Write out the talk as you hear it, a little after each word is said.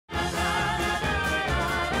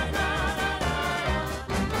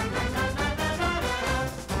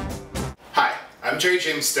Jerry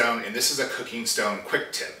James Stone, and this is a Cooking Stone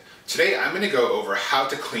quick tip. Today I'm going to go over how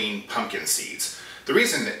to clean pumpkin seeds. The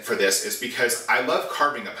reason for this is because I love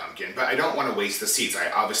carving a pumpkin, but I don't want to waste the seeds.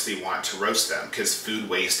 I obviously want to roast them because food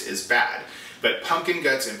waste is bad. But pumpkin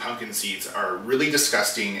guts and pumpkin seeds are really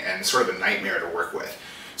disgusting and sort of a nightmare to work with.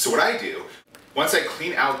 So what I do, once I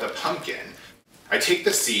clean out the pumpkin, I take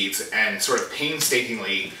the seeds and sort of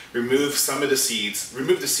painstakingly remove the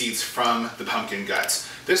seeds from the pumpkin guts.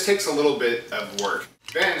 This takes a little bit of work.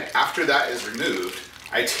 Then after that is removed,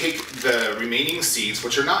 I take the remaining seeds,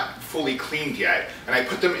 which are not fully cleaned yet, and I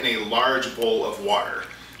put them in a large bowl of water.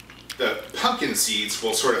 The pumpkin seeds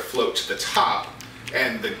will sort of float to the top,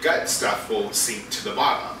 and the gut stuff will sink to the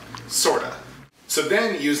bottom, sorta. So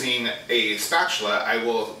then using a spatula, I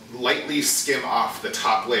will lightly skim off the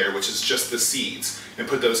top layer, which is just the seeds, and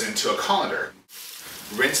put those into a colander.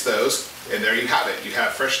 Rinse those, and there you have it. You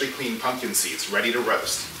have freshly cleaned pumpkin seeds ready to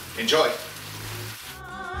roast. Enjoy!